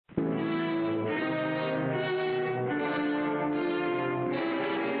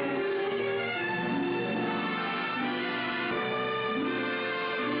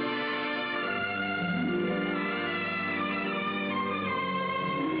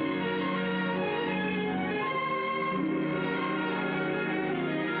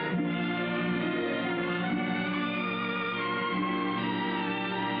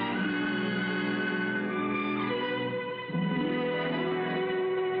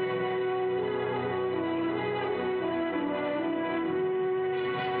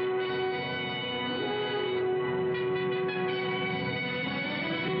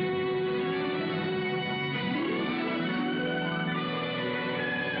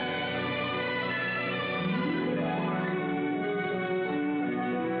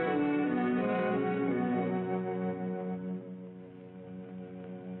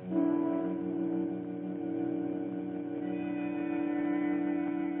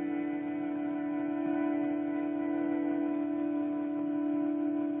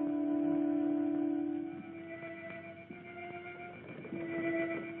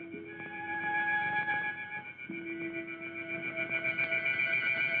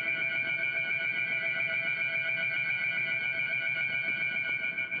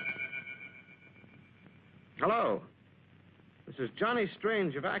Hello. This is Johnny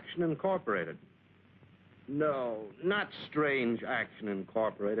Strange of Action Incorporated. No, not Strange Action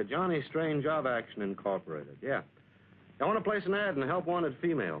Incorporated. Johnny Strange of Action Incorporated, yeah. I want to place an ad in Help Wanted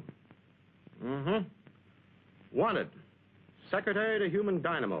Female. Mm-hmm. Wanted. Secretary to Human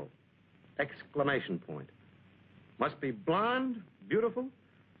Dynamo. Exclamation point. Must be blonde, beautiful,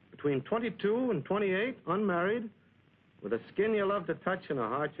 between 22 and 28, unmarried, with a skin you love to touch and a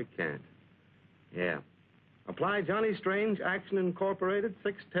heart you can't. Yeah. Apply Johnny Strange, Action Incorporated,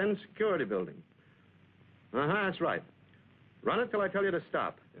 610 Security Building. That's right. Run it till I tell you to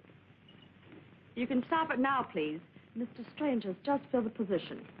stop. You can stop it now, please. Mr. Strange has just filled the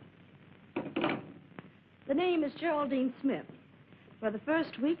position. The name is Geraldine Smith. For the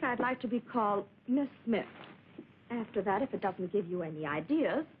first week, I'd like to be called Miss Smith. After that, if it doesn't give you any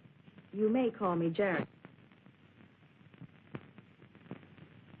ideas, you may call me Gerry.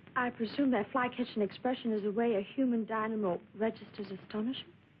 I presume that fly-catching expression is the way a human dynamo registers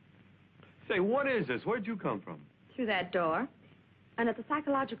astonishment? Say, what is this? Where'd you come from? Through that door. And at the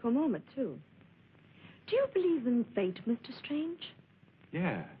psychological moment, too. Do you believe in fate, Mr. Strange?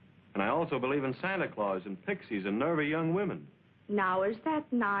 Yeah. And I also believe in Santa Claus and pixies and nervy young women. Now, is that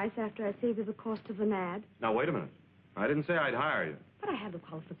nice after I saved you the cost of an ad? Now, wait a minute. I didn't say I'd hire you. But I have the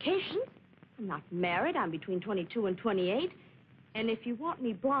qualifications. I'm not married. I'm between 22 and 28. And if you want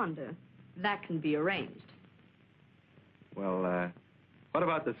me blonder, that can be arranged. Well, what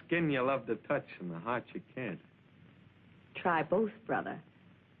about the skin you love to touch and the heart you can't? Try both, brother.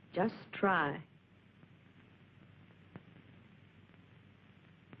 Just try.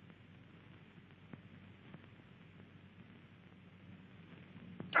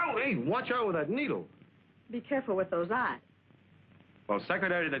 Oh, hey, watch out with that needle. Be careful with those eyes. Well,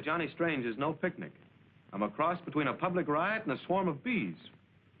 Secretary to Johnny Strange is no picnic. I'm a cross between a public riot and a swarm of bees.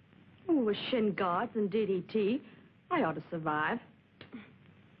 Oh, with shin guards and DDT, I ought to survive.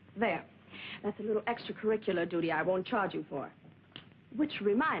 There. That's a little extracurricular duty I won't charge you for. Which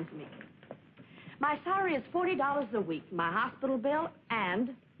reminds me, my salary is $40 a week, my hospital bill,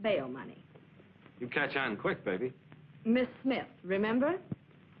 and bail money. You catch on quick, baby. Miss Smith, remember?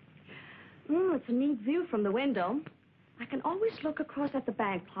 It's a neat view from the window. I can always look across at the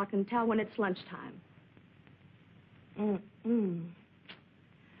bank clock and tell when it's lunchtime.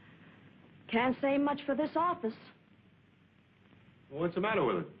 Can't say much for this office. Well, what's the matter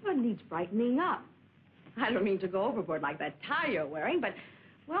with it? Well, it needs brightening up. I don't mean to go overboard like that tie you're wearing, but,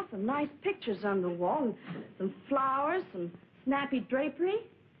 well, some nice pictures on the wall, and some flowers, some snappy drapery,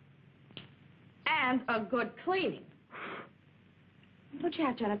 and a good cleaning. Don't you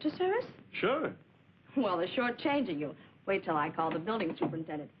have janitor service? Sure. Well, they're shortchanging you. Wait till I call the building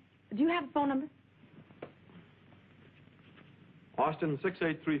superintendent. Do you have a phone number? Austin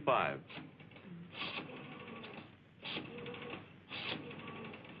 6835.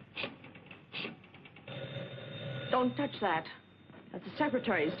 Don't touch that. That's the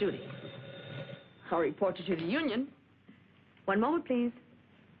secretary's duty. I'll report you to the union. One moment, please.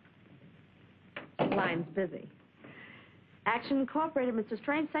 Line's busy. Action Incorporated, Mr.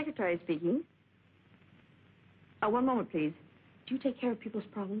 Strange, secretary speaking. One moment, please. Do you take care of people's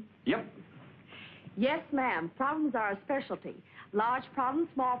problems? Yep. Yes, ma'am. Problems are a specialty. Large problems,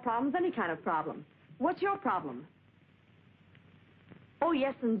 small problems, any kind of problem. What's your problem? Oh,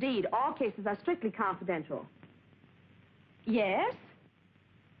 yes, indeed. All cases are strictly confidential. Yes?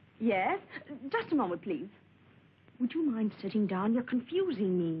 Yes? Just a moment, please. Would you mind sitting down? You're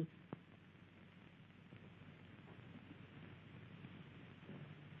confusing me.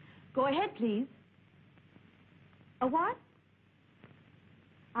 Go ahead, please. A what?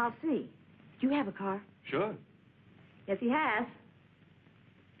 I'll see. Do you have a car? Sure. Yes, he has.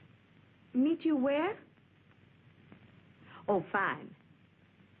 Meet you where? Oh, fine.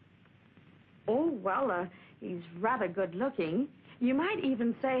 Oh, well, he's rather good looking. You might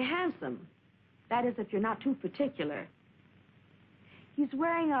even say handsome. That is, if you're not too particular. He's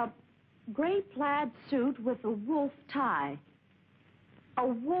wearing a gray plaid suit with a wolf tie. A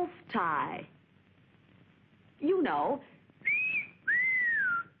wolf tie. You know.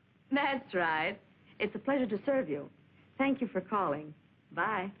 That's right. It's a pleasure to serve you. Thank you for calling.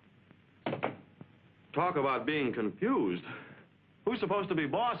 Bye. Talk about being confused. Who's supposed to be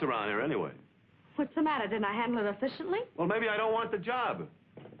boss around here anyway? What's the matter? Didn't I handle it efficiently? Well, maybe I don't want the job.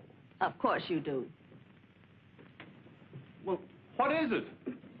 Of course you do. Well, what is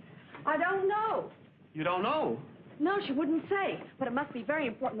it? I don't know. You don't know? No, she wouldn't say. But it must be very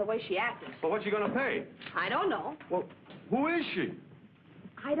important the way she acted. Well, what's she going to pay? I don't know. Well, who is she?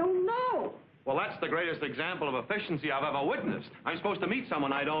 I don't know. Well, that's the greatest example of efficiency I've ever witnessed. I'm supposed to meet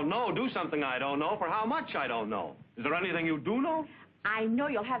someone I don't know, do something I don't know, for how much I don't know. Is there anything you do know? I know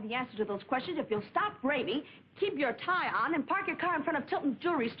you'll have the answer to those questions if you'll stop raving, keep your tie on, and park your car in front of Tilton's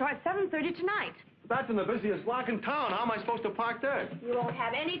jewelry store at 7:30 tonight. That's in the busiest block in town. How am I supposed to park there? You won't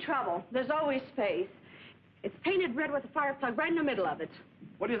have any trouble. There's always space. It's painted red with a fire plug right in the middle of it.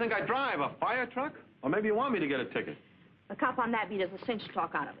 What do you think I drive, a fire truck? Or maybe you want me to get a ticket? The cop on that beat is a cinch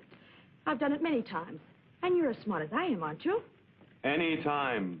talk out of it. I've done it many times. And you're as smart as I am, aren't you?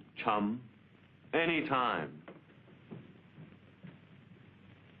 Anytime, chum. Anytime.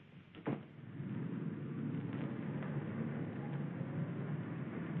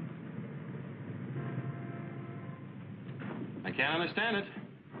 I can't understand it.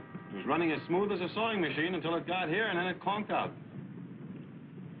 It was running as smooth as a sewing machine until it got here, and then it conked out.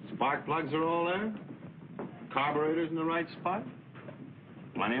 Spark plugs are all there. Carburetor's in the right spot.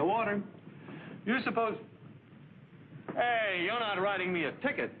 Plenty of water. You suppose... Hey, you're not writing me a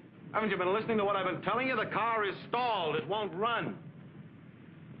ticket. Haven't you been listening to what I've been telling you? The car is stalled. It won't run.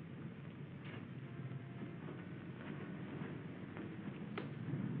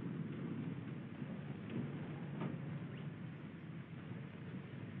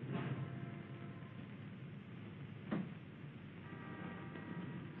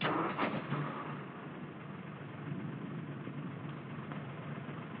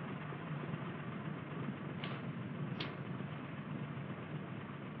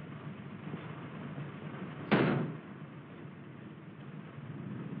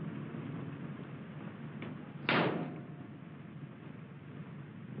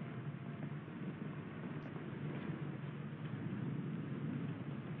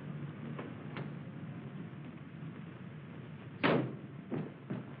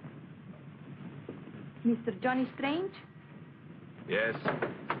 Mr. Johnny Strange? Yes.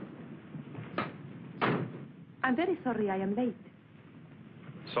 I'm very sorry I am late.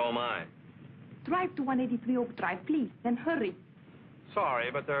 So am I. Drive to 183 Oak Drive, please, then hurry.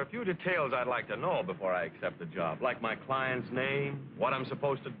 Sorry, but there are a few details I'd like to know before I accept the job. Like my client's name, what I'm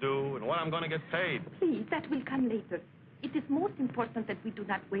supposed to do, and what I'm going to get paid. Please, that will come later. It is most important that we do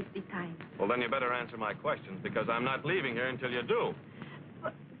not waste the time. Well, then you better answer my questions, because I'm not leaving here until you do.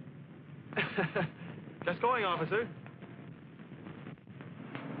 But... Just going, officer.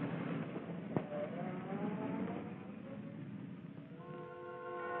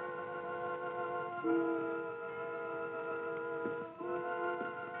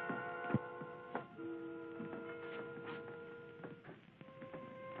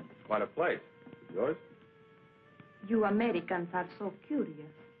 Quite a place. Yours? You Americans are so curious.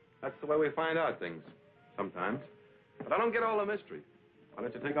 That's the way we find out things, sometimes. But I don't get all the mystery. Why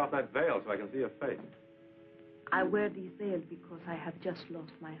don't you take off that veil so I can see your face? I wear this veil because I have just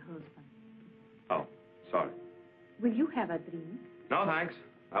lost my husband. Oh, sorry. Will you have a drink? No, thanks.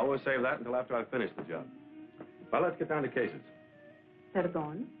 I always save that until after I've finished the job. Well, let's get down to cases.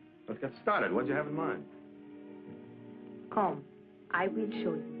 Pardon? Let's get started. What'd you have in mind? Come, I will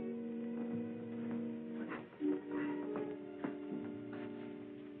show you.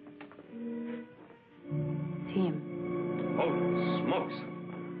 Him. Holy smokes.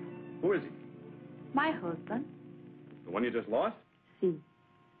 Who is he? My husband. The one you just lost? See.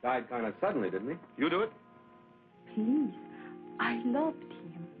 Died kind of suddenly, didn't he? You do it? Please. I loved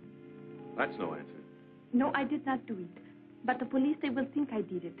him. That's no answer. No, I did not do it. But the police, they will think I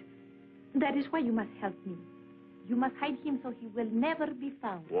did it. That is why you must help me. You must hide him so he will never be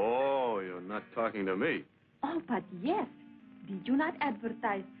found. Whoa, you're not talking to me. Oh, but yes. Did you not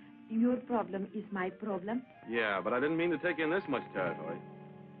advertise, your problem is my problem? Yeah, but I didn't mean to take in this much territory.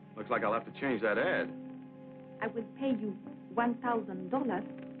 Looks like I'll have to change that ad. I will pay you $1,000.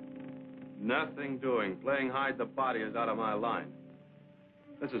 Nothing doing. Playing hide the body is out of my line.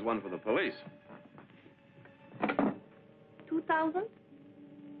 This is one for the police. 2,000?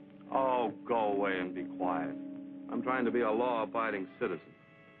 Oh, go away and be quiet. I'm trying to be a law-abiding citizen.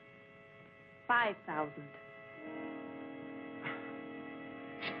 5,000.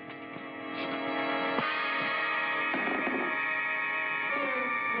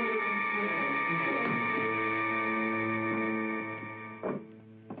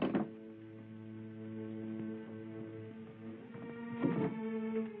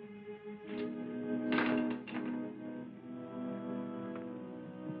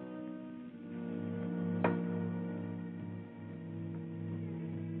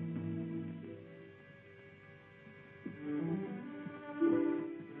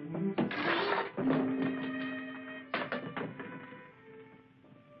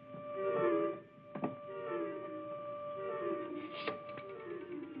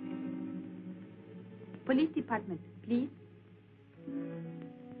 Police department, please.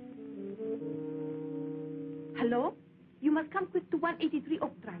 Hello? You must come quick to 183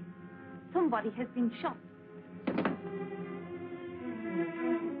 Oak Drive. Somebody has been shot.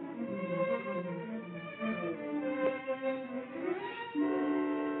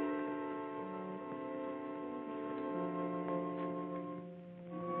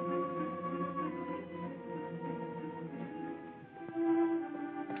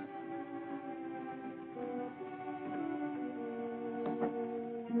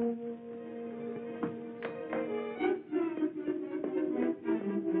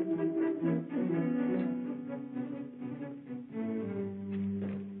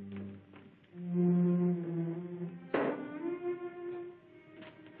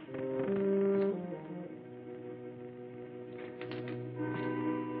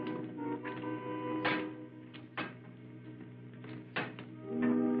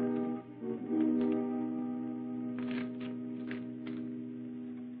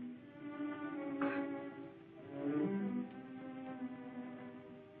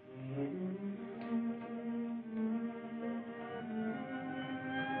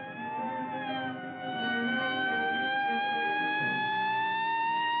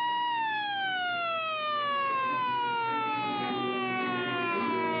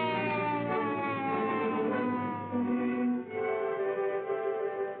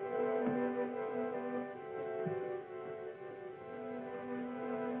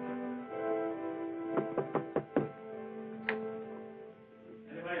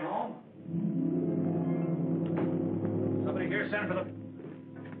 Send for the...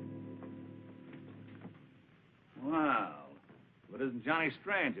 Wow. But isn't Johnny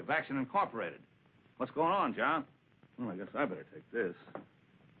Strange of Action Incorporated? What's going on, John? Well, I guess I better take this.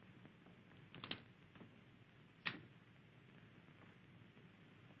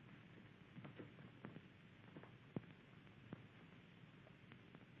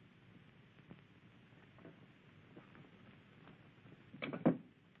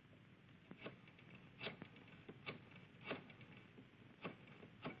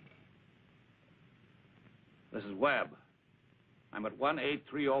 This is Webb. I'm at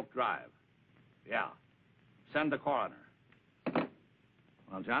 183 Oak Drive. Yeah. Send the coroner.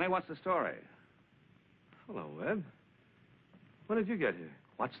 Well, Johnny, what's the story? Hello, Webb. When did you get here?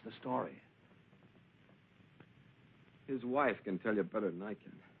 What's the story? His wife can tell you better than I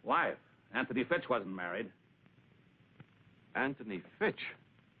can. Wife? Anthony Fitch wasn't married. Anthony Fitch?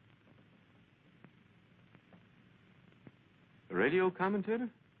 The radio commentator?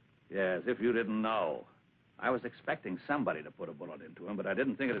 Yes, if you didn't know. I was expecting somebody to put a bullet into him, but I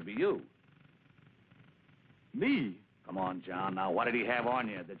didn't think it'd be you. Me? Come on, John. Now, what did he have on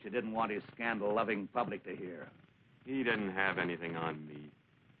you that you didn't want his scandal-loving public to hear? He didn't have anything on me.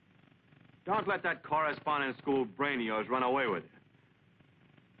 Don't let that correspondence school brain of yours run away with you.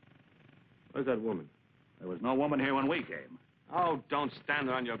 Where's that woman? There was no woman here when we came. Oh, don't stand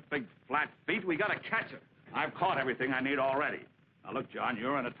there on your big flat feet. We gotta catch her. I've caught everything I need already. Now, look, John,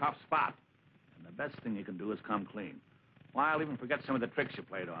 you're in a tough spot. And the best thing you can do is come clean. Why, I'll even forget some of the tricks you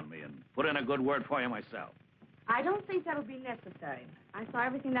played on me and put in a good word for you myself. I don't think that'll be necessary. I saw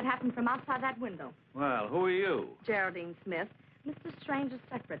everything that happened from outside that window. Well, who are you? Geraldine Smith, Mr. Strange's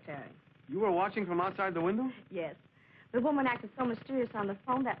secretary. You were watching from outside the window? Yes. The woman acted so mysterious on the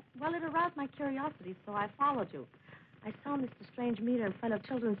phone that, well, it aroused my curiosity, so I followed you. I saw Mr. Strange meet her in front of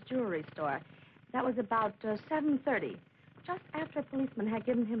Children's Jewelry Store. That was about 7:30, just after a policeman had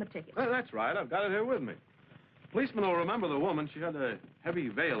given him a ticket. Well, that's right. I've got it here with me. Policeman will remember the woman. She had a heavy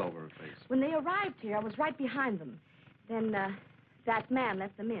veil over her face. When they arrived here, I was right behind them. Then that man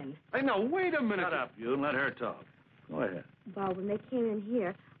let them in. Hey, no, wait a minute. Shut up, you, and let her talk. Go ahead. Well, when they came in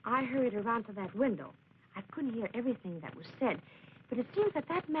here, I hurried around to that window. I couldn't hear everything that was said, but it seems that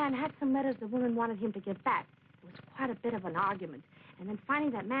that man had some letters the woman wanted him to give back. It was quite a bit of an argument. And then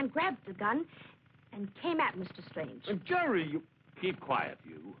finally that man grabbed the gun and came at Mr. Strange. Gerry, you... Keep quiet,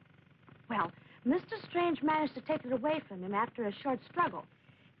 you. Well, Mr. Strange managed to take it away from him after a short struggle.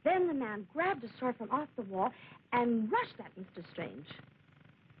 Then the man grabbed a sword from off the wall and rushed at Mr. Strange.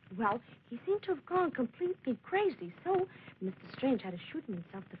 Well, he seemed to have gone completely crazy, so Mr. Strange had to shoot him in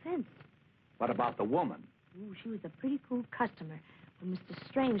self-defense. What about the woman? Ooh, she was a pretty cool customer. When Mr.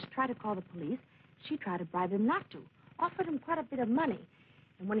 Strange tried to call the police, she tried to bribe him not to, offered him quite a bit of money.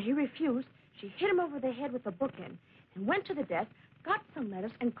 And when he refused, she hit him over the head with a bookend and went to the desk, got some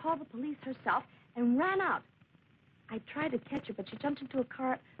letters, and called the police herself and ran out. I tried to catch her, but she jumped into a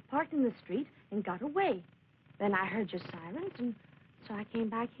car parked in the street and got away. Then I heard your sirens, and so I came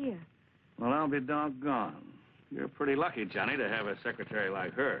back here. Well, I'll be doggone. You're pretty lucky, Johnny, to have a secretary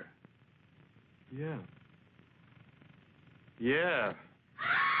like her. Yeah. Yeah.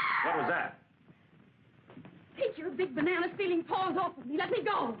 What was that? Take your big banana stealing paws off of me. Let me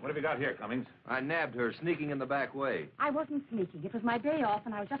go. What have you got here, Cummings? I nabbed her sneaking in the back way. I wasn't sneaking. It was my day off,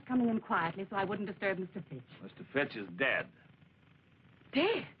 and I was just coming in quietly so I wouldn't disturb Mr. Fitch. Mr. Fitch is dead.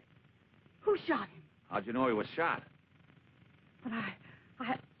 Dead? Who shot him? How'd you know he was shot? But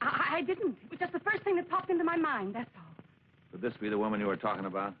I didn't. It was just the first thing that popped into my mind, that's all. Could this be the woman you were talking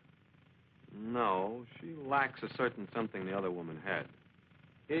about? No, she lacks a certain something the other woman had.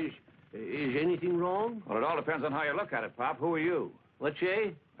 Is anything wrong? Well, it all depends on how you look at it, Pop. Who are you? What,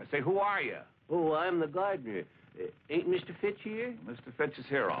 say? I say, who are you? Oh, I'm the gardener. Ain't Mr. Fitch here? Mr. Fitch is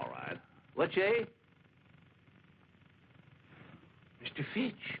here, all right. What, say? Mr.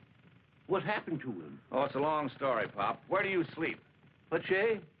 Fitch? What happened to him? Oh, it's a long story, Pop. Where do you sleep? What,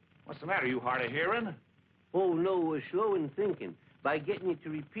 say? What's the matter? You hard of hearing? Oh, no, slow in thinking. By getting you to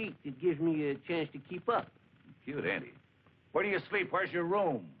repeat, it gives me a chance to keep up. Cute, ain't he? Where do you sleep? Where's your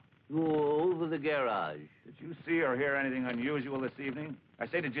room? Oh, over the garage. Did you see or hear anything unusual this evening? I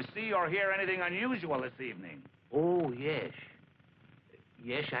say, did you see or hear anything unusual this evening? Oh, yes.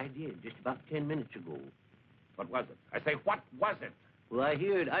 Yes, I did, just about 10 minutes ago. What was it? I say, what was it? Well, I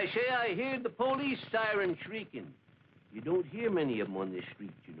heard the police siren shrieking. You don't hear many of them on this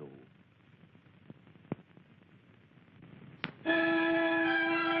street, you know.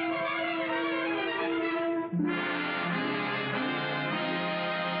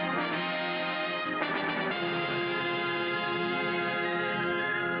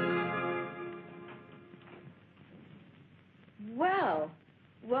 Well,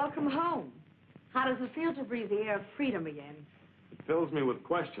 welcome home. How does it feel to breathe the air of freedom again? It fills me with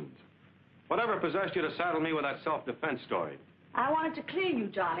questions. Whatever possessed you to saddle me with that self-defense story? I wanted to clear you,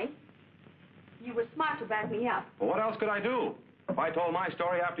 Johnny. You were smart to back me up. Well, what else could I do? If I told my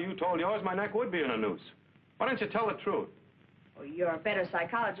story after you told yours, my neck would be in a noose. Why don't you tell the truth? Oh, you're a better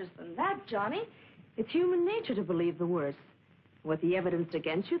psychologist than that, Johnny. It's human nature to believe the worst. With the evidence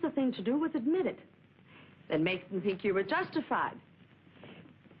against you, the thing to do was admit it. That makes them think you were justified.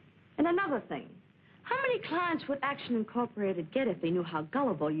 And another thing, how many clients would Action Incorporated get if they knew how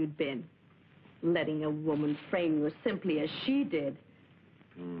gullible you'd been? Letting a woman frame you as simply as she did.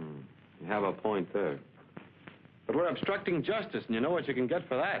 You have a point there. But we're obstructing justice, and you know what you can get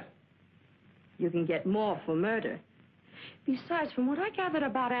for that. You can get more for murder. Besides, from what I gathered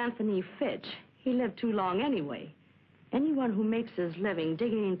about Anthony Fitch, he lived too long anyway. Anyone who makes his living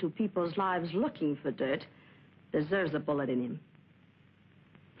digging into people's lives looking for dirt deserves a bullet in him.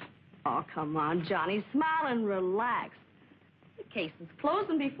 Oh, come on, Johnny. Smile and relax. The case is closed,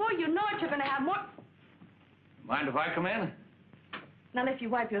 and before you know it, you're going to have more... Mind if I come in? Not if you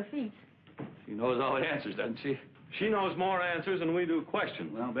wipe your feet. She knows all the answers, doesn't she? She knows more answers than we do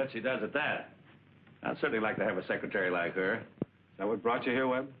questions. Well, I'll bet she does at that. I'd certainly like to have a secretary like her. Is that what brought you here,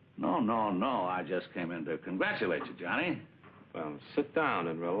 Webb? No. I just came in to congratulate you, Johnny. Well, sit down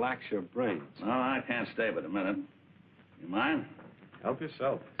and relax your brains. No, I can't stay but a minute. You mind? Help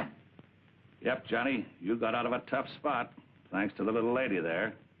yourself. Yep, Johnny, you got out of a tough spot, thanks to the little lady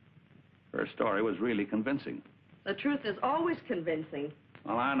there. Her story was really convincing. The truth is always convincing.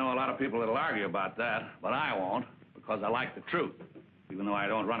 Well, I know a lot of people that'll argue about that, but I won't, because I like the truth, even though I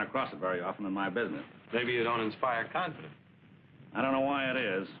don't run across it very often in my business. Maybe you don't inspire confidence. I don't know why it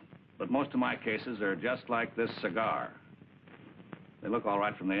is, but most of my cases are just like this cigar. They look all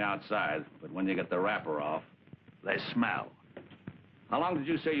right from the outside, but when you get the wrapper off, they smell. How long did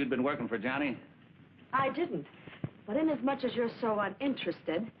you say you'd been working for Johnny? I didn't. But inasmuch as you're so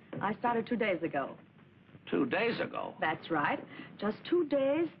uninterested, I started 2 days ago. 2 days ago? That's right. Just 2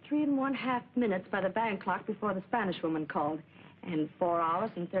 days, 3 1/2 minutes by the bank clock before the Spanish woman called. And 4 hours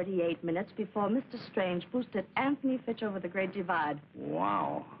and 38 minutes before Mr. Strange boosted Anthony Fitch over the Great Divide.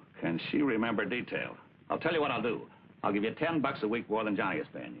 Wow. Can she remember detail? I'll tell you what I'll do. I'll give you $10 a week more than Johnny is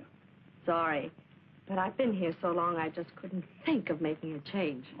paying you. Sorry. But I've been here so long, I just couldn't think of making a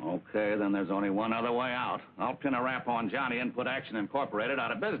change. Okay, then there's only one other way out. I'll pin a rap on Johnny and put Action Incorporated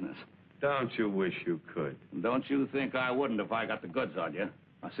out of business. Don't you wish you could? Don't you think I wouldn't if I got the goods on you?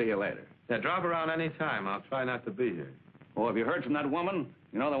 I'll see you later. Yeah, drop around any time. I'll try not to be here. Oh, have you heard from that woman?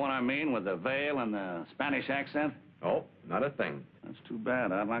 You know the one I mean, with the veil and the Spanish accent? Oh, not a thing. That's too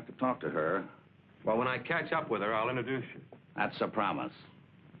bad. I'd like to talk to her. Well, when I catch up with her, I'll introduce you. That's a promise.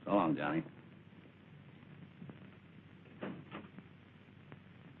 So long, Johnny.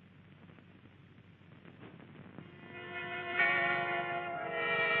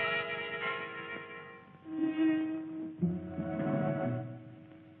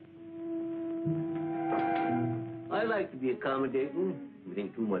 I like to be accommodating. It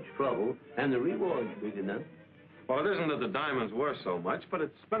ain't too much trouble, and the reward's big enough. Well, it isn't that the diamond's worth so much, but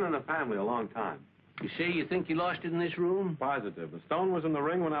it's been in the family a long time. You say you think you lost it in this room? Positive. The stone was in the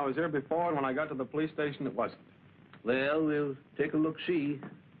ring when I was here before, and when I got to the police station, it wasn't. Well, we'll take a look-see.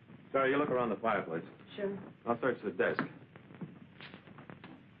 Sarah, you look around the fireplace. Sure. I'll search the desk.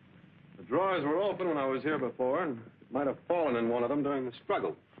 The drawers were open when I was here before, and it might have fallen in one of them during the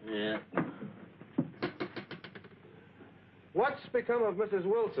struggle. Yeah. What's become of Mrs.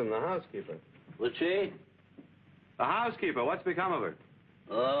 Wilson, the housekeeper? What's she? The housekeeper, what's become of her?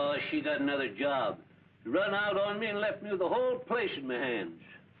 Oh, she got another job. She run out on me and left me with the whole place in my hands.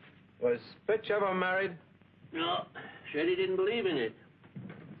 Was Fitch ever married? No, said he didn't believe in it.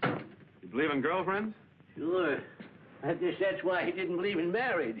 You believe in girlfriends? Sure. I guess that's why he didn't believe in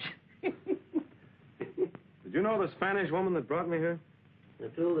marriage. Did you know the Spanish woman that brought me here? I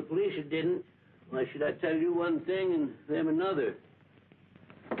told the police it didn't. Why should I tell you one thing and them another?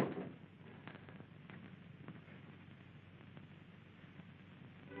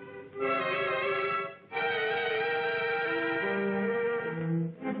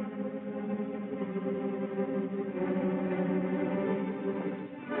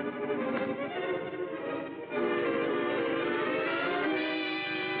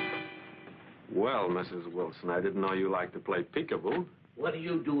 Well, Mrs. Wilson, I didn't know you liked to play peekaboo. What are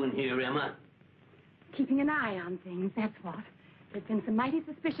you doing here, Emma? Keeping an eye on things, that's what. There's been some mighty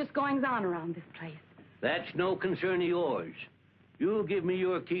suspicious goings-on around this place. That's no concern of yours. You give me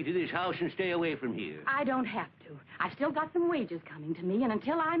your key to this house and stay away from here. I don't have to. I've still got some wages coming to me, and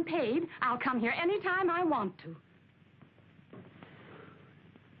until I'm paid, I'll come here any time I want to.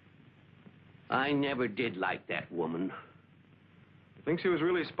 I never did like that woman. You think she was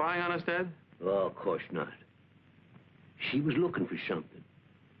really spying on us, Ted? Oh, of course not. She was looking for something.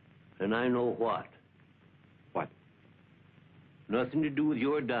 And I know what. What? Nothing to do with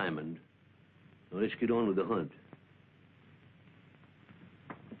your diamond. Now, let's get on with the hunt.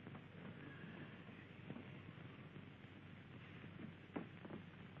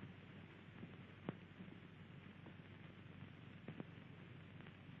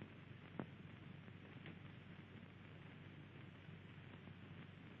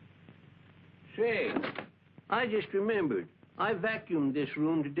 Say, I just remembered. I vacuumed this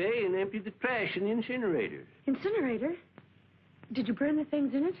room today and emptied the trash in the incinerator. Incinerator? Did you burn the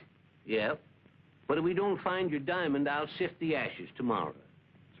things in it? Yep. But if we don't find your diamond, I'll sift the ashes tomorrow.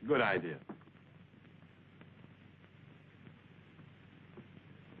 It's a good idea.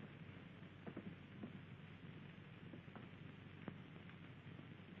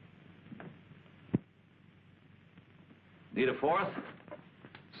 Need a fourth?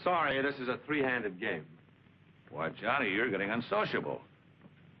 Sorry, this is a three-handed game. Why, Johnny, you're getting unsociable.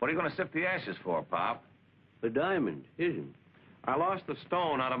 What are you going to sift the ashes for, Pop? The diamond, isn't? I lost the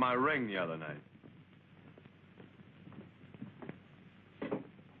stone out of my ring the other night.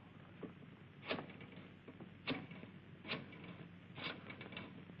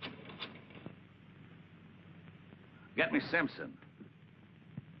 Get me Simpson.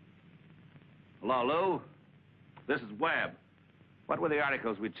 Hello, Lou? This is Webb. What were the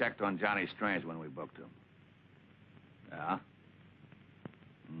articles we checked on Johnny Strange when we booked him? Yeah?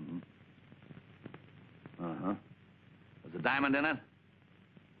 Mm-hmm. Uh-huh. Was the diamond in it?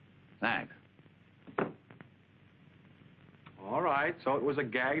 Thanks. All right, so it was a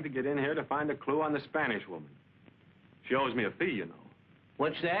gag to get in here to find a clue on the Spanish woman. She owes me a fee, you know.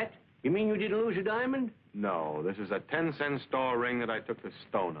 What's that? You mean you didn't lose a diamond? No, this is a 10-cent store ring that I took the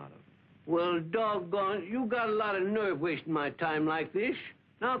stone out of. Well, doggone, you got a lot of nerve wasting my time like this.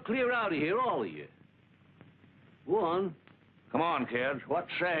 Now clear out of here, all of you. Go on. Come on, kids. What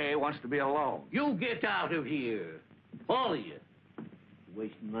say wants to be alone? You get out of here. All of you.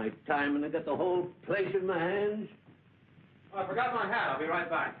 Wasting my time and I got the whole place in my hands. Oh, I forgot my hat. I'll be right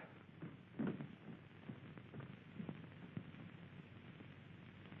back.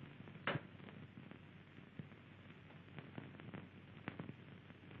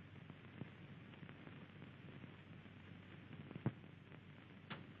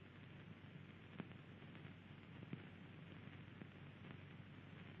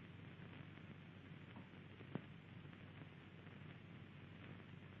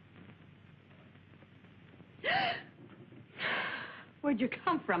 Where'd you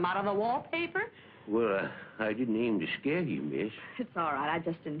come from? Out of the wallpaper? Well, I didn't aim to scare you, miss. It's all right. I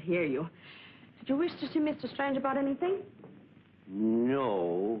just didn't hear you. Did you wish to see Mr. Strange about anything?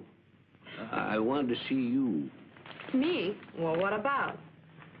 No. I wanted to see you. Me? Well, what about?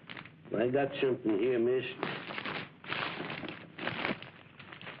 I got something here, miss.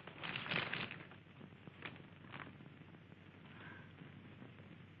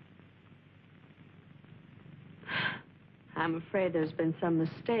 I'm afraid there's been some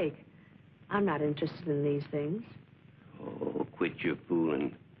mistake. I'm not interested in these things. Oh, quit your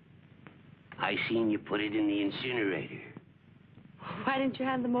fooling. I seen you put it in the incinerator. Why didn't you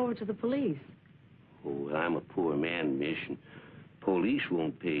hand them over to the police? Oh, well, I'm a poor man, miss, and police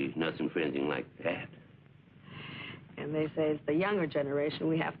won't pay nothing for anything like that. And they say it's the younger generation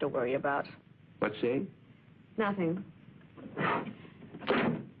we have to worry about. What's that? Nothing. How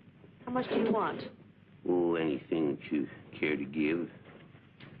much do you want? Oh, anything that you care to give.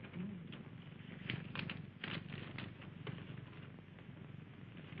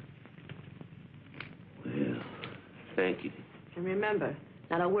 Well, thank you. And remember,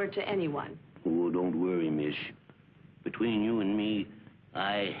 not a word to anyone. Oh, don't worry, miss. Between you and me,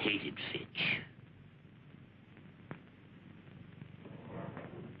 I hated Fitch.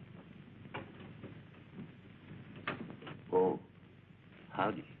 Oh,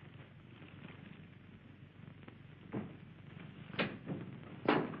 howdy.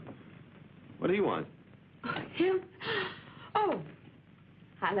 What do you want? Him? Oh,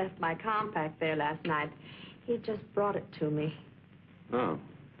 I left my compact there last night. He just brought it to me. Oh.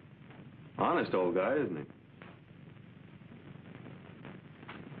 Honest old guy, isn't he?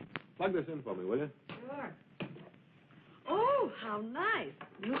 Plug this in for me, will you? Sure. Oh, how nice.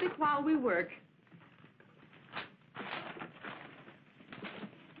 Music while we work.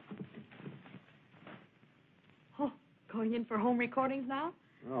 Oh, going in for home recordings now?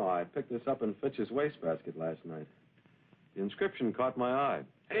 Oh, I picked this up in Fitch's wastebasket last night. The inscription caught my eye.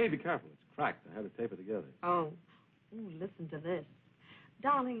 Hey, be careful. It's cracked. I had to tape it together. Oh. Ooh, listen to this.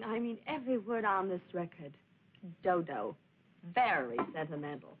 Darling, I mean every word on this record. Dodo. Very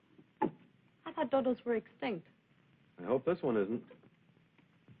sentimental. I thought dodos were extinct. I hope this one isn't.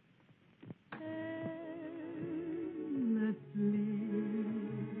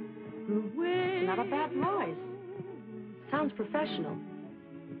 Not a bad voice. Sounds professional.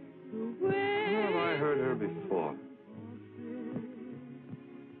 Where have I heard her before?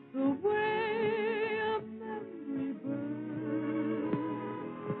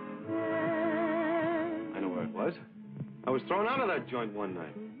 I know where it was. I was thrown out of that joint one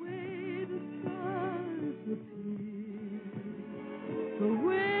night.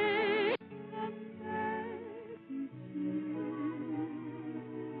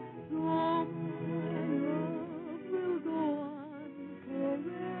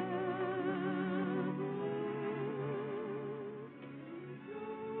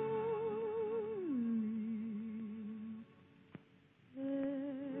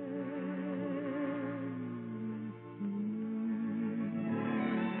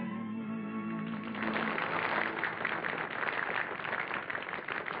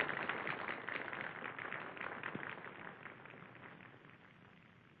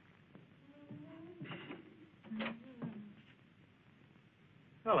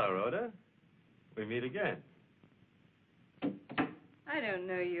 Hello, Rhoda. We meet again. I don't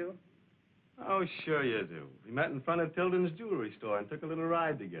know you. Oh, sure you do. We met in front of Tilden's jewelry store and took a little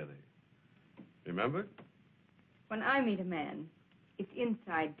ride together. Remember? When I meet a man, it's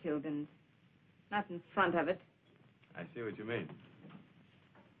inside Tilden's, not in front of it. I see what you mean.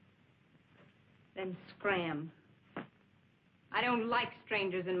 Then scram. I don't like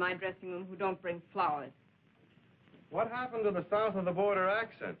strangers in my dressing room who don't bring flowers. What happened to the south of the border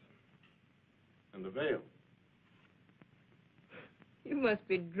accent? And the veil? You must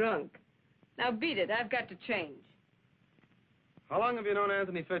be drunk. Now beat it. I've got to change. How long have you known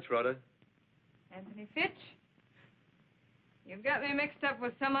Anthony Fitch, Rhoda? Anthony Fitch? You've got me mixed up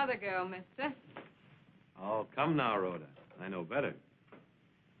with some other girl, mister. Oh, come now, Rhoda. I know better.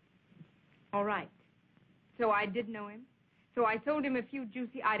 All right. So I did know him. So I sold him a few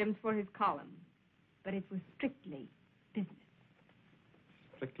juicy items for his column. But it was strictly business.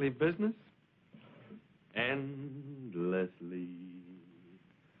 Strictly business? Endlessly.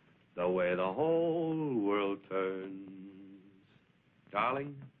 The way the whole world turns.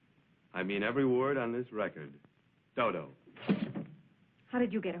 Darling, I mean every word on this record. Dodo. How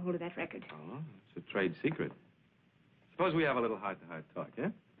did you get a hold of that record? Oh, it's a trade secret. Suppose we have a little heart-to-heart talk, eh?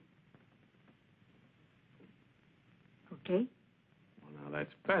 Okay. Well, now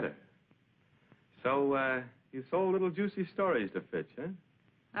that's better. So, you sold little juicy stories to Fitch, huh?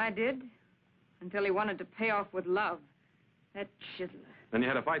 I did. Until he wanted to pay off with love. That chiseler. Then you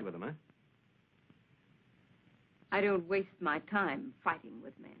had a fight with him, huh? I don't waste my time fighting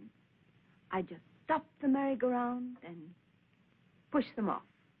with men. I just stop the merry-go-round and push them off.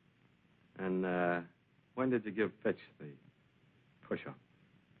 And, when did you give Fitch the push-up?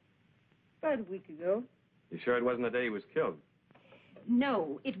 About a week ago. You sure it wasn't the day he was killed?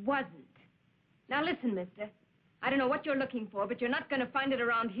 No, it wasn't. Now listen, mister. I don't know what you're looking for, but you're not going to find it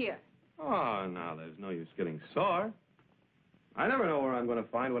around here. Oh, now, there's no use getting sore. I never know where I'm going to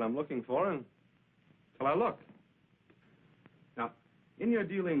find what I'm looking for until I look. Now, in your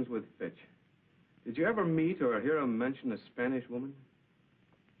dealings with Fitch, did you ever meet or hear him mention a Spanish woman?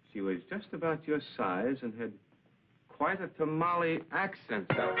 She was just about your size and had quite a tamale accent.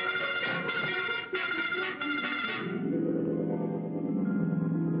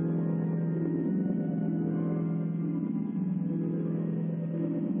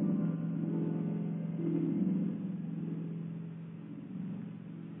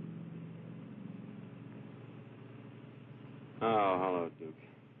 Oh, hello, Duke.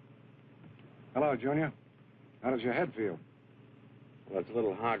 Hello, Junior. How does your head feel? Well, it's a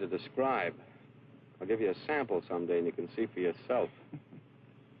little hard to describe. I'll give you a sample someday and you can see for yourself.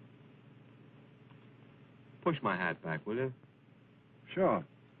 Push my hat back, will you? Sure.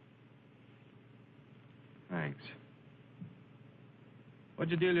 Thanks.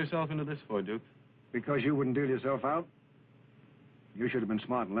 What'd you deal yourself into this for, Duke? Because you wouldn't deal yourself out? You should have been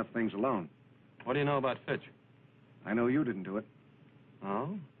smart and left things alone. What do you know about Fitch? I know you didn't do it.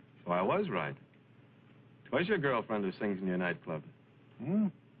 Oh? So I was right. Twas your girlfriend who sings in your nightclub. Hmm?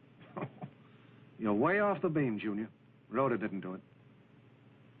 You're way off the beam, Junior. Rhoda didn't do it.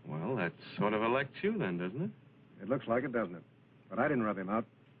 Well, that sort of elects you then, doesn't it? It looks like it, doesn't it? But I didn't rub him out.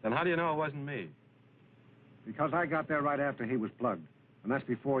 Then how do you know it wasn't me? Because I got there right after he was plugged. And that's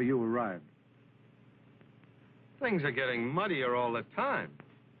before you arrived. Things are getting muddier all the time.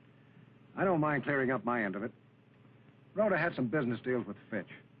 I don't mind clearing up my end of it. Rhoda had some business deals with Fitch.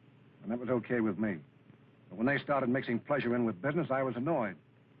 And that was okay with me. But when they started mixing pleasure in with business, I was annoyed.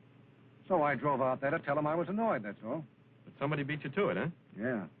 So I drove out there to tell them I was annoyed, that's all. But somebody beat you to it, huh?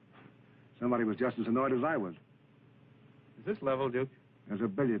 Yeah. Somebody was just as annoyed as I was. Is this level, Duke? There's a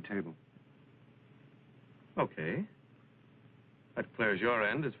billiard table. Okay. That clears your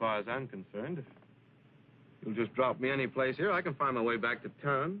end as far as I'm concerned. If you'll just drop me any place here, I can find my way back to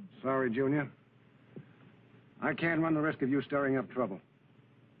town. Sorry, Junior. I can't run the risk of you stirring up trouble.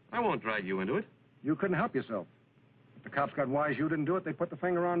 I won't drag you into it. You couldn't help yourself. If the cops got wise you didn't do it, they put the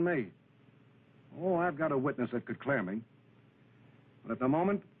finger on me. Oh, I've got a witness that could clear me. But at the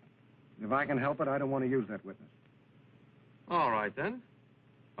moment, if I can help it, I don't want to use that witness. All right, then.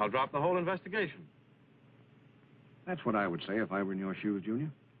 I'll drop the whole investigation. That's what I would say if I were in your shoes, Junior.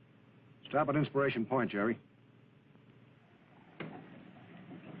 Stop at Inspiration Point, Gerry.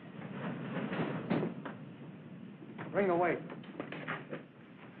 Bring the weight.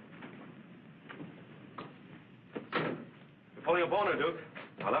 You're pulling a boner, Duke.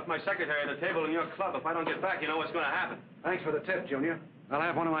 I left my secretary at the table in your club. If I don't get back, you know what's going to happen. Thanks for the tip, Junior. I'll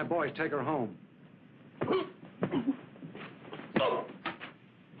have one of my boys take her home.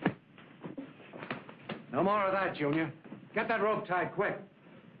 No more of that, Junior. Get that rope tied quick.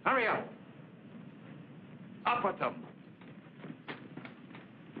 Hurry up. Up with them.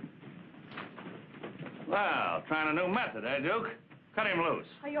 Well, trying a new method, eh, Duke? Cut him loose.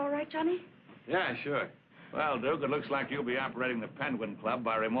 Are you all right, Johnny? Yeah, sure. Well, Duke, it looks like you'll be operating the Penguin Club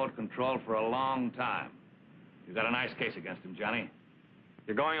by remote control for a long time. You've got a nice case against him, Johnny.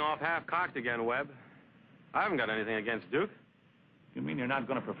 You're going off half-cocked again, Webb. I haven't got anything against Duke. You mean you're not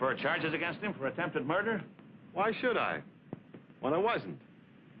going to prefer charges against him for attempted murder? Why should I? When I wasn't.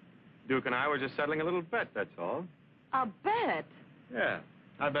 Duke and I were just settling a little bet, that's all. A bet? Yeah.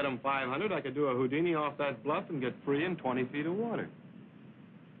 I bet him 500 I could do a Houdini off that bluff and get free in 20 feet of water.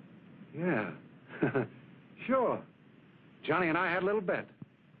 Yeah. Sure. Johnny and I had a little bet.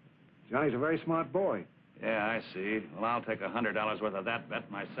 Johnny's a very smart boy. Yeah, I see. Well, I'll take $100 worth of that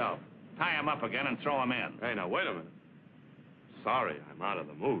bet myself. Tie him up again and throw him in. Hey, now, wait a minute. Sorry, I'm out of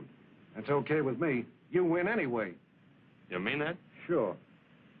the mood. That's okay with me. You win anyway. You mean that? Sure.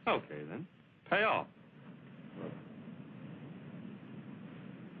 Okay, then. Pay off.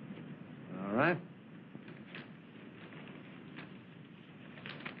 All right.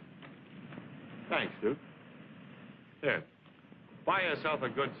 Thanks, Duke. Here. Buy yourself a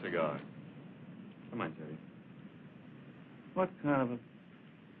good cigar. Come on, Gerry. What kind of a...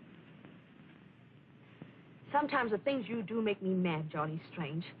 Sometimes the things you do make me mad, Johnny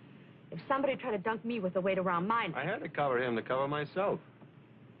Strange. If somebody tried to dunk me with the weight around mine... I had to cover him to cover myself.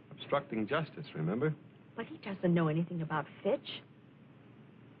 Obstructing justice, remember? But he doesn't know anything about Fitch.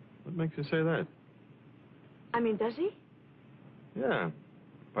 What makes you say that? I mean, does he? Yeah.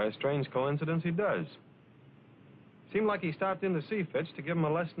 By a strange coincidence, he does. Seemed like he stopped in to see Fitch to give him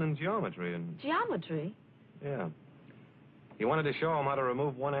a lesson in geometry and... Geometry? Yeah. He wanted to show him how to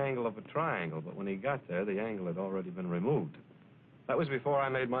remove one angle of a triangle, but when he got there, the angle had already been removed. That was before I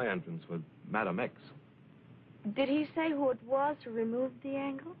made my entrance with Madam X. Did he say who it was who removed the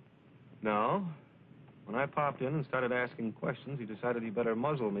angle? No. When I popped in and started asking questions, he decided he better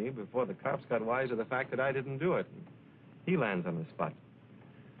muzzle me before the cops got wise to the fact that I didn't do it. He lands on the spot.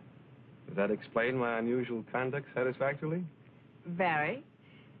 Does that explain my unusual conduct satisfactorily? Very.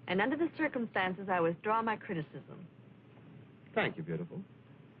 And under the circumstances, I withdraw my criticism. Thank you, beautiful.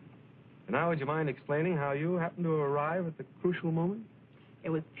 And now, would you mind explaining how you happened to arrive at the crucial moment? It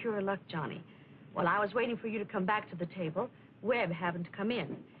was pure luck, Johnny. While I was waiting for you to come back to the table, Webb happened to come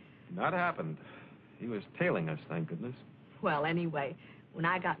in. That happened. He was tailing us, thank goodness. Well, anyway, when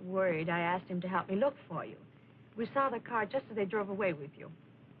I got worried, I asked him to help me look for you. We saw the car just as they drove away with you.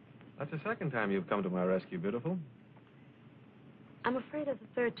 That's the second time you've come to my rescue, beautiful. I'm afraid of the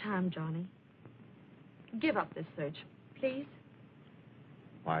third time, Johnny. Give up this search, please.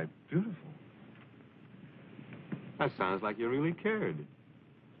 Why, beautiful. That sounds like you really cared.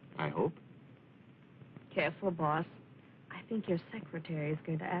 I hope. Careful, boss. I think your secretary is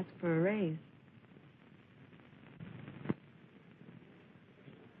going to ask for a raise.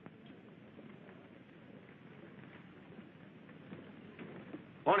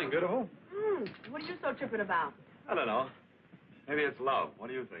 Morning, beautiful. What are you so tripping about? I don't know. Maybe it's love. What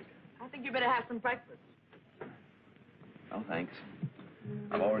do you think? I think you better have some breakfast. Oh, thanks.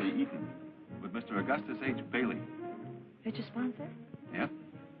 I've already eaten with Mr. Augustus H. Bailey. Did you sponsor? Yep.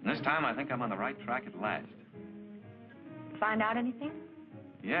 And this time I think I'm on the right track at last. Find out anything?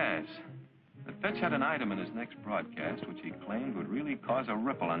 Yes. That Fitch had an item in his next broadcast which he claimed would really cause a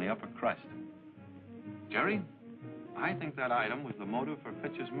ripple on the upper crust. Gerry, I think that item was the motive for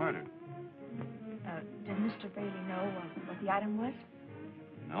Fitch's murder. Did Mr. Bailey know what the item was?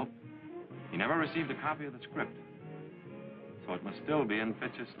 Nope. He never received a copy of the script. So it must still be in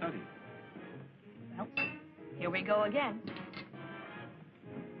Fitch's study. Well, here we go again.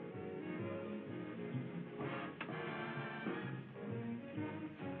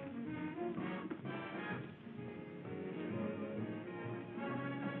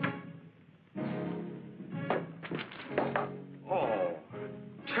 Oh,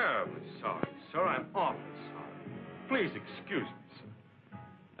 terribly sorry, sir. I'm awfully sorry. Please excuse me, sir.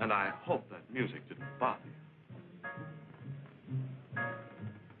 And I hope that music didn't bother you.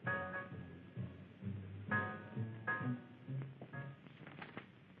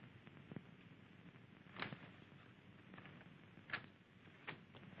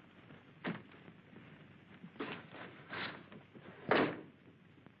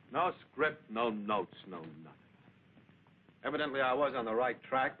 No script, no notes, no nothing. Evidently, I was on the right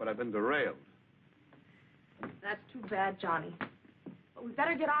track, but I've been derailed. That's too bad, Johnny. But we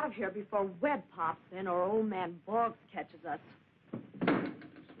better get out of here before Webb pops in or old man Boggs catches us.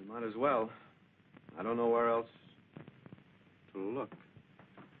 We might as well. I don't know where else to look.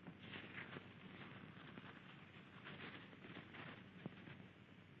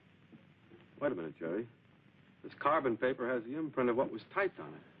 Wait a minute, Gerry. This carbon paper has the imprint of what was typed on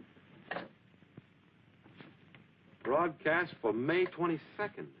it. Broadcast for May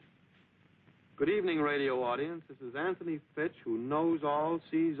 22nd. Good evening, radio audience. This is Anthony Fitch, who knows all,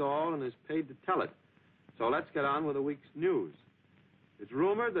 sees all, and is paid to tell it. So let's get on with the week's news. It's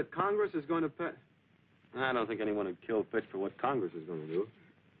rumored that Congress is going to pay... I don't think anyone would kill Fitch for what Congress is going to do.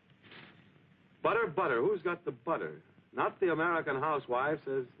 Butter, butter. Who's got the butter? Not the American housewife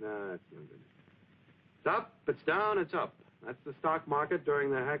says, nah, that's no good. It's up, it's down, it's up. That's the stock market during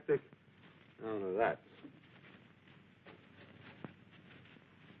the hectic... I don't know that.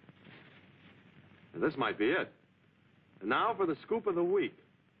 And this might be it. And now for the scoop of the week.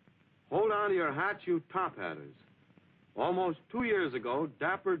 Hold on to your hats, you top hatters. Almost 2 years ago,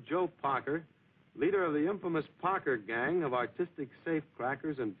 Dapper Joe Parker, leader of the infamous Parker gang of artistic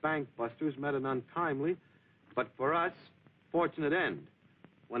safecrackers and bank busters, met an untimely, but for us, fortunate end,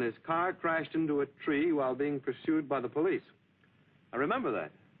 when his car crashed into a tree while being pursued by the police. I remember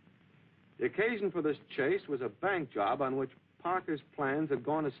that. The occasion for this chase was a bank job on which Parker's plans had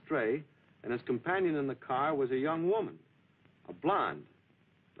gone astray, and his companion in the car was a young woman, a blonde.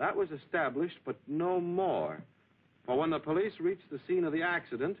 That was established, but no more. For when the police reached the scene of the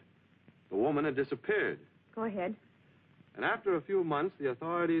accident, the woman had disappeared. Go ahead. And after a few months, the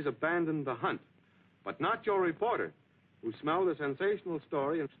authorities abandoned the hunt. But not your reporter, who smelled a sensational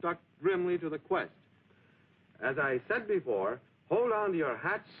story and stuck grimly to the quest. As I said before, hold on to your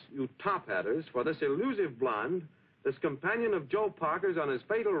hats, you top hatters, for this elusive blonde, this companion of Joe Parker's on his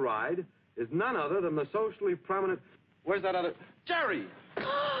fatal ride, is none other than the socially prominent... Where's that other... Gerry!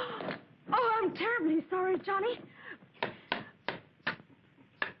 Oh, I'm terribly sorry, Johnny.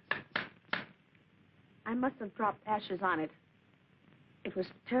 I must have dropped ashes on it. It was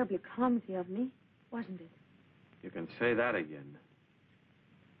terribly clumsy of me, wasn't it? You can say that again.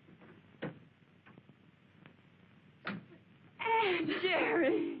 And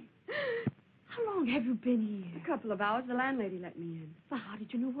Gerry! How long have you been here? A couple of hours. The landlady let me in. Well, how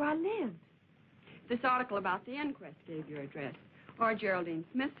did you know where I lived? This article about the inquest gave your address, or Geraldine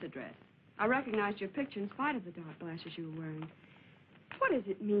Smith's address. I recognized your picture in spite of the dark glasses you were wearing. What does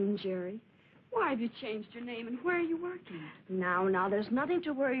it mean, Gerry? Why have you changed your name, and where are you working? Now, there's nothing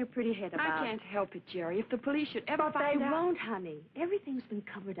to worry your pretty head about. I can't help it, Gerry. If the police should ever But find they out... won't, honey. Everything's been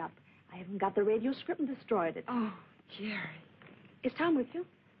covered up. I haven't got the radio script and destroyed it. Oh, Gerry. Is Tom with you?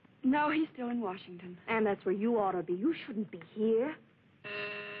 No, he's still in Washington. And that's where you ought to be. You shouldn't be here.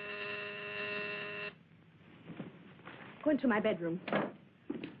 Go into my bedroom.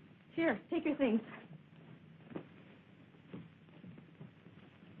 Here, take your things.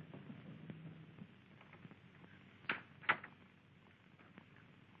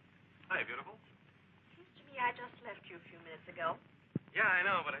 Hi, beautiful. Seems to me I just left you a few minutes ago. Yeah, I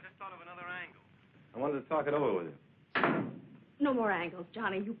know, but I just thought of another angle. I wanted to talk it over with you. No more angles,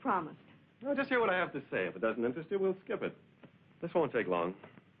 Johnny. You promised. Well, just hear what I have to say. If it doesn't interest you, we'll skip it. This won't take long.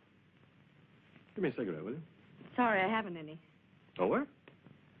 Give me a cigarette, will you? Sorry, I haven't any. Nowhere?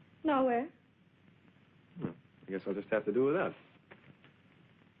 Nowhere. Well, I guess I'll just have to do with that.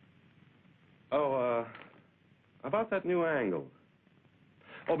 Oh, about that new angle.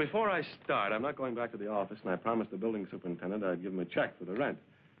 Oh, before I start, I'm not going back to the office, and I promised the building superintendent I'd give him a check for the rent.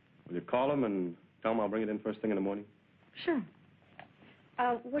 Will you call him and tell him I'll bring it in first thing in the morning? Sure.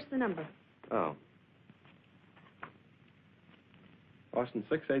 What's the number? Oh. Austin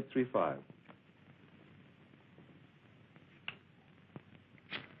 6835.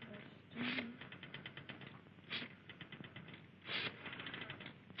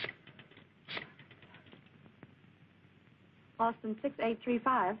 Austin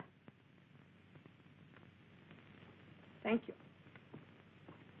 6835. Thank you.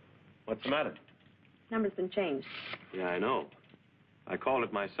 What's the matter? Number's been changed. Yeah, I know. I called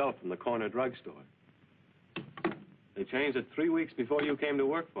it myself from the corner drugstore. They changed it 3 weeks before you came to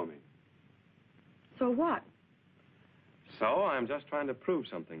work for me. So what? So I'm just trying to prove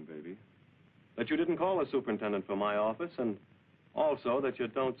something, baby. That you didn't call the superintendent for my office, and also that you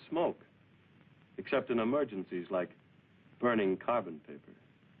don't smoke. Except in emergencies like burning carbon paper.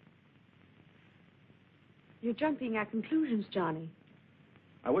 You're jumping at conclusions, Johnny.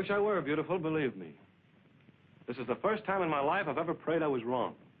 I wish I were, beautiful, believe me. This is the first time in my life I've ever prayed I was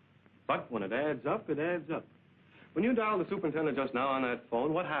wrong. But when it adds up, it adds up. When you dialed the superintendent just now on that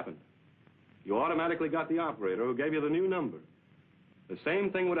phone, what happened? You automatically got the operator who gave you the new number. The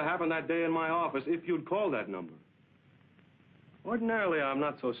same thing would have happened that day in my office if you'd called that number. Ordinarily, I'm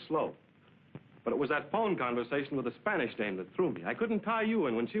not so slow. But it was that phone conversation with the Spanish dame that threw me. I couldn't tie you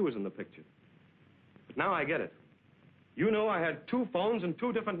in when she was in the picture. But now I get it. You know I had 2 phones and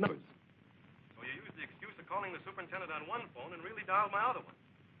 2 different numbers. So you used the excuse of calling the superintendent on one phone and really dialed my other one.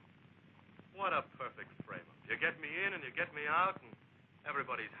 What a perfect frame-up. You get me in and you get me out, and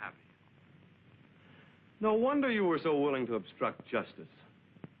everybody's happy. No wonder you were so willing to obstruct justice.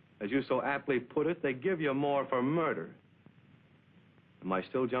 As you so aptly put it, they give you more for murder. Am I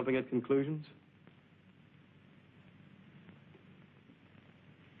still jumping at conclusions?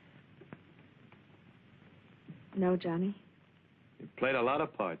 No, Johnny. You've played a lot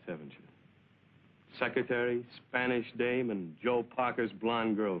of parts, haven't you? Secretary, Spanish dame, and Joe Parker's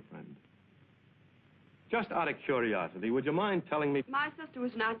blonde girlfriend. Just out of curiosity, would you mind telling me... My sister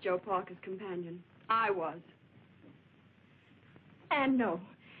was not Joe Parker's companion. I was. And no,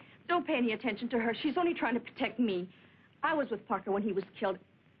 don't pay any attention to her. She's only trying to protect me. I was with Parker when he was killed,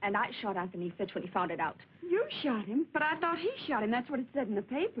 and I shot Anthony Fitch when he found it out. You shot him? But I thought he shot him. That's what it said in the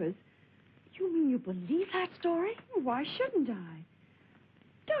papers. You mean you believe that story? Why shouldn't I?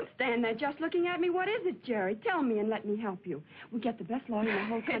 Don't stand there just looking at me. What is it, Gerry? Tell me and let me help you. We get the best lawyer in the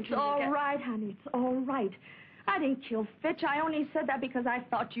whole country. It's all right, honey. It's all right. I didn't kill Fitch. I only said that because I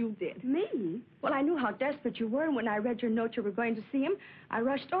thought you did. Me? Well, I knew how desperate you were, and when I read your note you were going to see him, I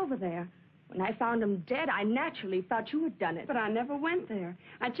rushed over there. When I found him dead, I naturally thought you had done it. But I never went there.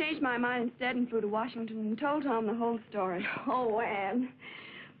 I changed my mind instead and flew to Washington and told Tom the whole story. Oh, Anne.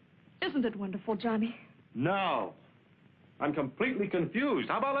 Isn't it wonderful, Johnny? No. I'm completely confused.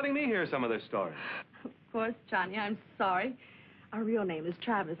 How about letting me hear some of this story? Of course, Johnny. I'm sorry. Our real name is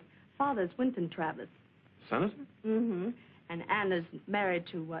Travis. Father's Winton Travis. Senator? Mm-hmm. And Anna's married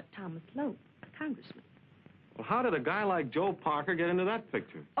to Thomas Lowe, a congressman. Well, how did a guy like Joe Parker get into that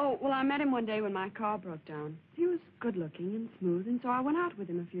picture? Oh, well, I met him one day when my car broke down. He was good-looking and smooth, and so I went out with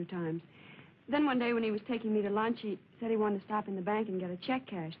him a few times. Then one day when he was taking me to lunch, he said he wanted to stop in the bank and get a check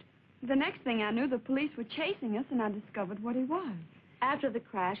cashed. The next thing I knew, the police were chasing us, and I discovered what he was. After the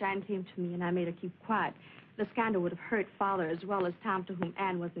crash, Anne came to me, and I made her keep quiet. The scandal would have hurt Father as well as Tom, to whom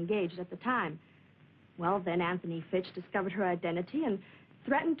Anne was engaged at the time. Well, then Anthony Fitch discovered her identity and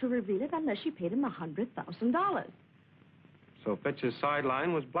threatened to reveal it unless she paid him $100,000. So Fitch's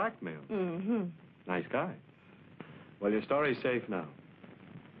sideline was blackmail. Mm-hmm. Nice guy. Well, your story's safe now.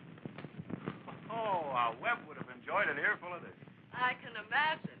 Oh, Webb would have enjoyed an earful of this. I can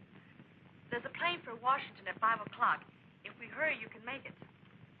imagine. There's a plane for Washington at 5 o'clock. If we hurry, you can make it.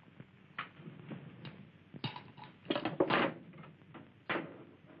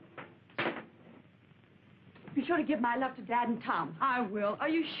 Be sure to give my love to Dad and Tom. I will. Are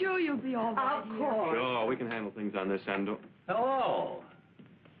you sure you'll be all right Of here? course. Sure, we can handle things on this end. Hello.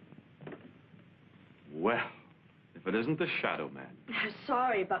 Well, if it isn't the Shadow Man.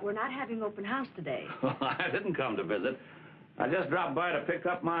 Sorry, but we're not having open house today. I didn't come to visit. I just dropped by to pick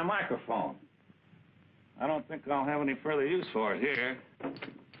up my microphone. I don't think I'll have any further use for it here.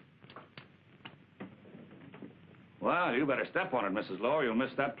 Well, you better step on it, Mrs. Lowe. You'll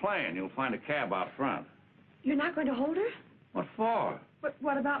miss that plane. You'll find a cab out front. You're not going to hold her? What for? But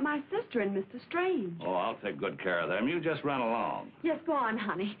what about my sister and Mr. Strange? Oh, I'll take good care of them. You just run along. Yes, go on,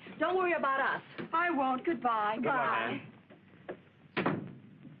 honey. Don't worry about us. I won't. Goodbye. Bye.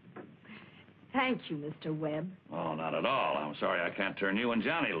 Thank you, Mr. Webb. Oh, not at all. I'm sorry I can't turn you and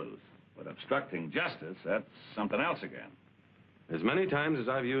Johnny loose. But obstructing justice, that's something else again. As many times as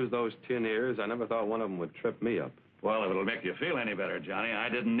I've used those tin ears, I never thought one of them would trip me up. Well, if it'll make you feel any better, Johnny, I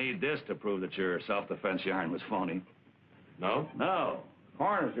didn't need this to prove that your self-defense yarn was phony. No? No.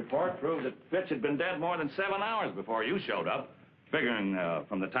 Coroner's report proved that Fitch had been dead more than 7 hours before you showed up, figuring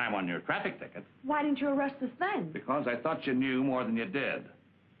from the time on your traffic ticket. Why didn't you arrest us then? Because I thought you knew more than you did.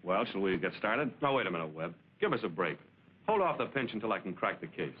 Well, shall we get started? Now, wait a minute, Webb. Give us a break. Hold off the pinch until I can crack the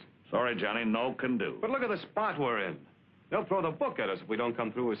case. Sorry, Johnny, no can do. But look at the spot we're in. They'll throw the book at us if we don't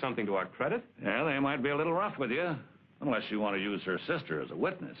come through with something to our credit. Yeah, they might be a little rough with you, unless you want to use her sister as a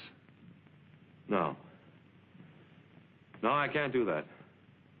witness. No. No, I can't do that.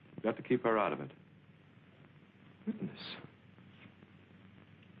 We've got to keep her out of it. Witness.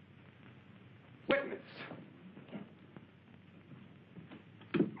 Witness!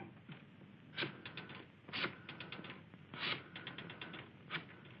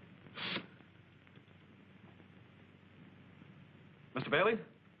 Mr. Bailey?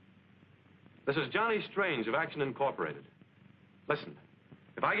 This is Johnny Strange of Action Incorporated. Listen,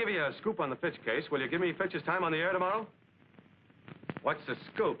 if I give you a scoop on the Fitch case, will you give me Fitch's time on the air tomorrow? What's the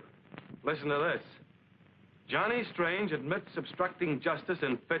scoop? Listen to this. Johnny Strange admits obstructing justice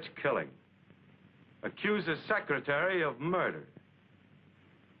in Fitch killing. Accuses secretary of murder.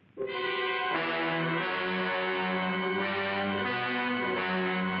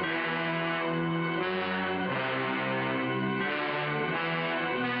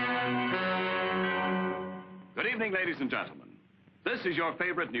 Good evening, ladies and gentlemen. This is your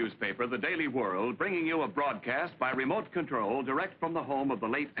favorite newspaper, The Daily World, bringing you a broadcast by remote control direct from the home of the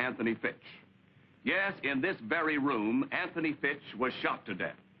late Anthony Fitch. Yes, in this very room, Anthony Fitch was shot to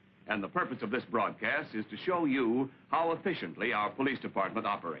death. And the purpose of this broadcast is to show you how efficiently our police department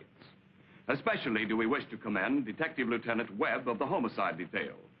operates. Especially do we wish to commend Detective Lieutenant Webb of the Homicide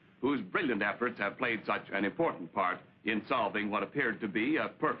Detail, whose brilliant efforts have played such an important part in solving what appeared to be a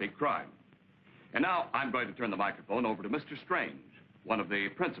perfect crime. And now I'm going to turn the microphone over to Mr. Strange, one of the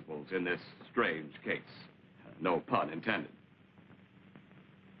principals in this strange case. No pun intended.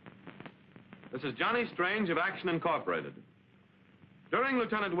 This is Johnny Strange of Action Incorporated. During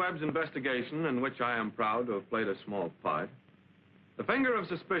Lieutenant Webb's investigation, in which I am proud to have played a small part, the finger of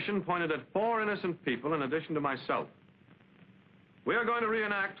suspicion pointed at 4 innocent people in addition to myself. We are going to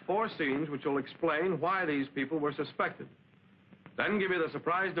reenact 4 scenes which will explain why these people were suspected. Then give you the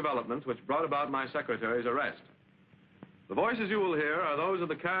surprise developments which brought about my secretary's arrest. The voices you will hear are those of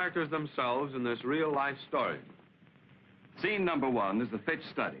the characters themselves in this real-life story. Scene number 1 is the Fitch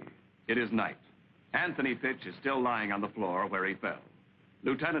study. It is night. Anthony Fitch is still lying on the floor where he fell.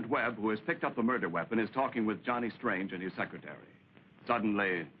 Lieutenant Webb, who has picked up the murder weapon, is talking with Johnny Strange and his secretary.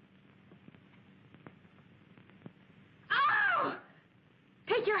 Suddenly... Ow!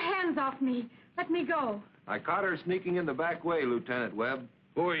 Take your hands off me. Let me go. I caught her sneaking in the back way, Lieutenant Webb.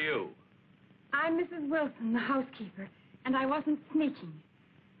 Who are you? I'm Mrs. Wilson, the housekeeper, and I wasn't sneaking.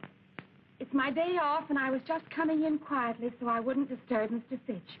 It's my day off, and I was just coming in quietly so I wouldn't disturb Mr.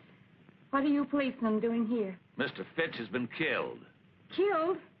 Fitch. What are you policemen doing here? Mr. Fitch has been killed.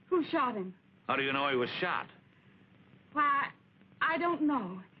 Killed? Who shot him? How do you know he was shot? Why, I don't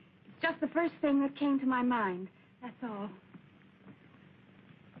know. It's just the first thing that came to my mind. That's all.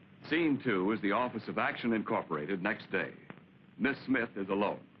 Scene 2 is the office of Action Incorporated next day. Miss Smith is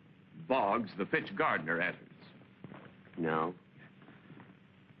alone. Boggs, the Fitch gardener, enters. No.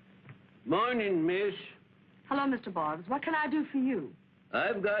 Morning, miss. Hello, Mr. Boggs. What can I do for you?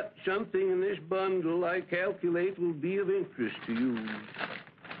 I've got something in this bundle I calculate will be of interest to you.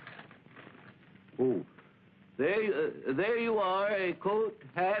 Oh, there you are, a coat,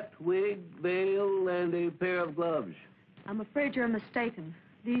 hat, wig, veil, and a pair of gloves. I'm afraid you're mistaken.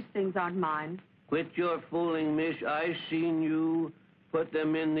 These things aren't mine. Quit your fooling, miss. I seen you put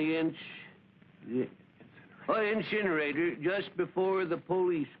them in the incinerator just before the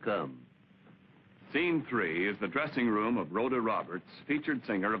police come. Scene 3 is the dressing room of Rhoda Roberts, featured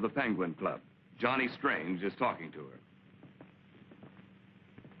singer of the Penguin Club. Johnny Strange is talking to her.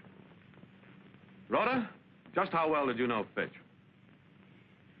 Rhoda, just how well did you know Fitch?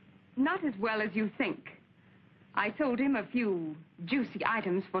 Not as well as you think. I sold him a few juicy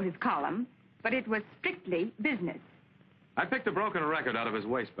items for his column, but it was strictly business. I picked a broken record out of his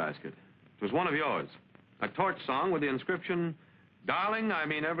wastebasket. It was one of yours. A torch song with the inscription, "Darling, I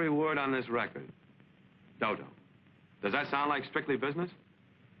mean every word on this record." Dodo. Does that sound like strictly business?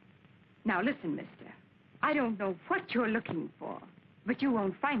 Now listen, mister. I don't know what you're looking for, but you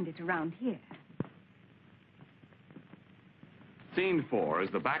won't find it around here. Scene 4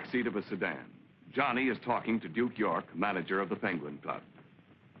 is the back seat of a sedan. Johnny is talking to Duke York, manager of the Penguin Club.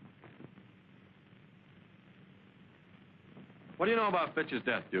 What do you know about Fitch's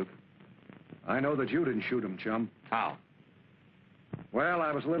death, Duke? I know that you didn't shoot him, chum. How? Well,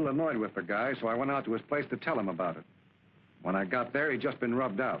 I was a little annoyed with the guy, so I went out to his place to tell him about it. When I got there, he'd just been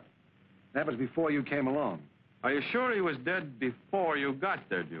rubbed out. That was before you came along. Are you sure he was dead before you got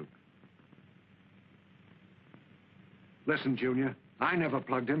there, Duke? Listen, Junior, I never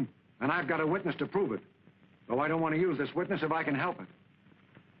plugged him, and I've got a witness to prove it. Though I don't want to use this witness if I can help it.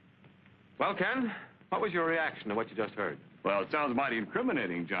 Well, Ken, what was your reaction to what you just heard? Well, it sounds mighty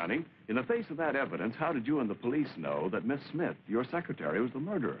incriminating, Johnny. In the face of that evidence, how did you and the police know that Miss Smith, your secretary, was the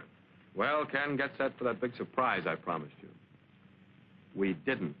murderer? Well, Ken, get set for that big surprise I promised you. We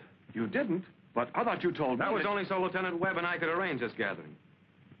didn't. You didn't? But I thought you told me that was only so Lieutenant Webb and I could arrange this gathering.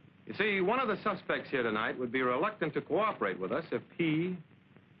 You see, one of the suspects here tonight would be reluctant to cooperate with us if he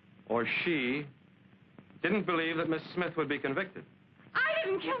or she didn't believe that Miss Smith would be convicted. I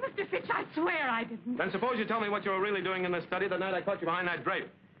didn't kill Mr. Fitch. I swear I didn't. Then suppose you tell me what you were really doing in this study the night I caught you behind that drape.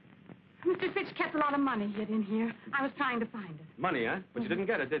 Mr. Fitch kept a lot of money hid in here. I was trying to find it. Money, huh? But you didn't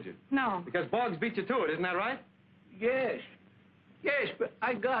get it, did you? No. Because Boggs beat you to it, isn't that right? Yes. Yes, but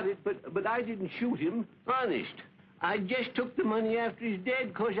I got it, but I didn't shoot him. Honest. I just took the money after he's dead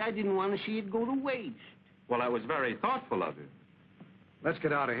because I didn't want to see it go to waste. Well, that was very thoughtful of you. Let's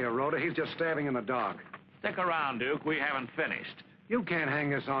get out of here, Rhoda. He's just stabbing in the dark. Stick around, Duke. We haven't finished. You can't hang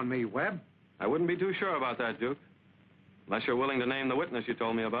this on me, Webb. I wouldn't be too sure about that, Duke. Unless you're willing to name the witness you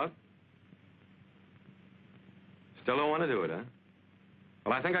told me about. Still don't want to do it, huh?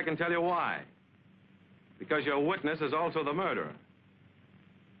 Well, I think I can tell you why. Because your witness is also the murderer.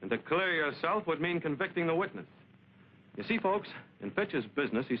 And to clear yourself would mean convicting the witness. You see, folks, in Fitch's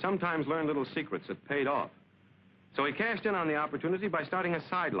business, he sometimes learned little secrets that paid off. So he cashed in on the opportunity by starting a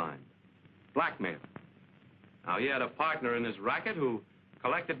sideline. Blackmail. Now, he had a partner in his racket who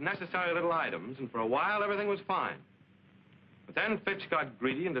collected necessary little items, and for a while, everything was fine. But then Fitch got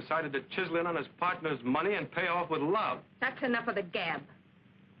greedy and decided to chisel in on his partner's money and pay off with love. That's enough of the gab.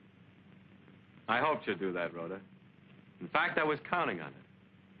 I hoped you'd do that, Rhoda. In fact, I was counting on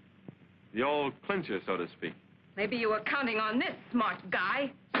it. The old clincher, so to speak. Maybe you were counting on this, smart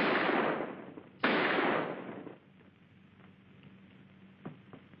guy.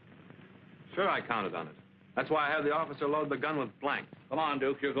 Sure, I counted on it. That's why I had the officer load the gun with blanks. Come on,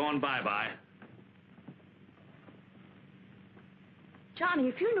 Duke. You're going bye-bye. Johnny,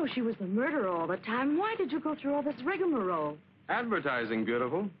 if you knew she was the murderer all the time, why did you go through all this rigmarole? Advertising,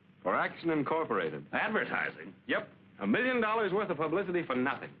 beautiful. For Action Incorporated. Advertising? Yep. $1 million worth of publicity for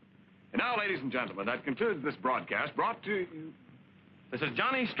nothing. And now, ladies and gentlemen, that concludes this broadcast brought to you... This is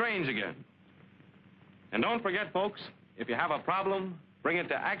Johnny Strange again. And don't forget, folks, if you have a problem, bring it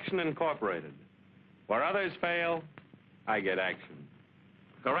to Action Incorporated. Where others fail, I get action.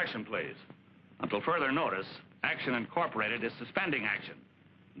 Correction, please. Until further notice, Action Incorporated is suspending action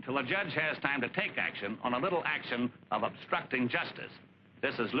until a judge has time to take action on a little action of obstructing justice.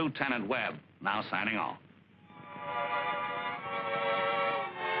 This is Lieutenant Webb, now signing off.